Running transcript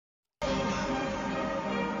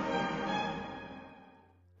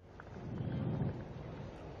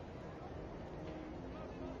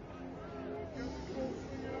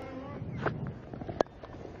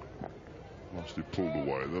pulled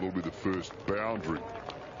away. That'll be the first boundary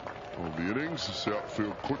of the innings. This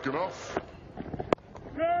outfield quick enough.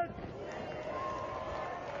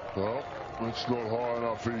 Well, that's not high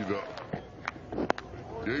enough either.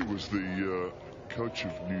 Yeah, he was the coach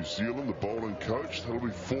of New Zealand, the bowling coach. That'll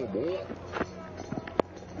be 4 more.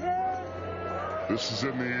 This is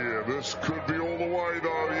in the air. This could be all the way,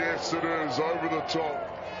 though. Yes, it is. Over the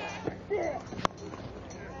top.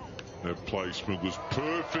 That placement was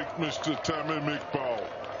perfect, Mr. Tamim Iqbal.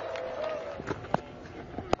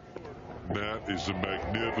 That is a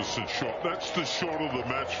magnificent shot. That's the shot of the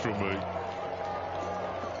match for me.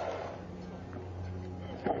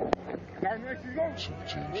 Some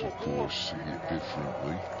teams, of course, see it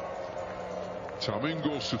differently. Tamim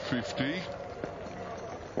goes to 50.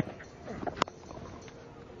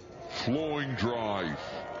 Flowing drive.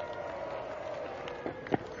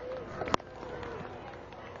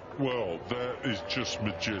 Well, that is just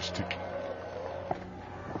majestic.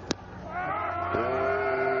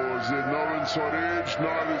 Oh, is there no inside edge?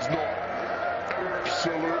 No, there's not.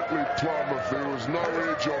 Absolutely plumb. If there was no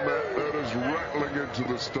edge on that, that is rattling into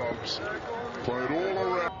the stumps. Played all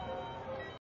around.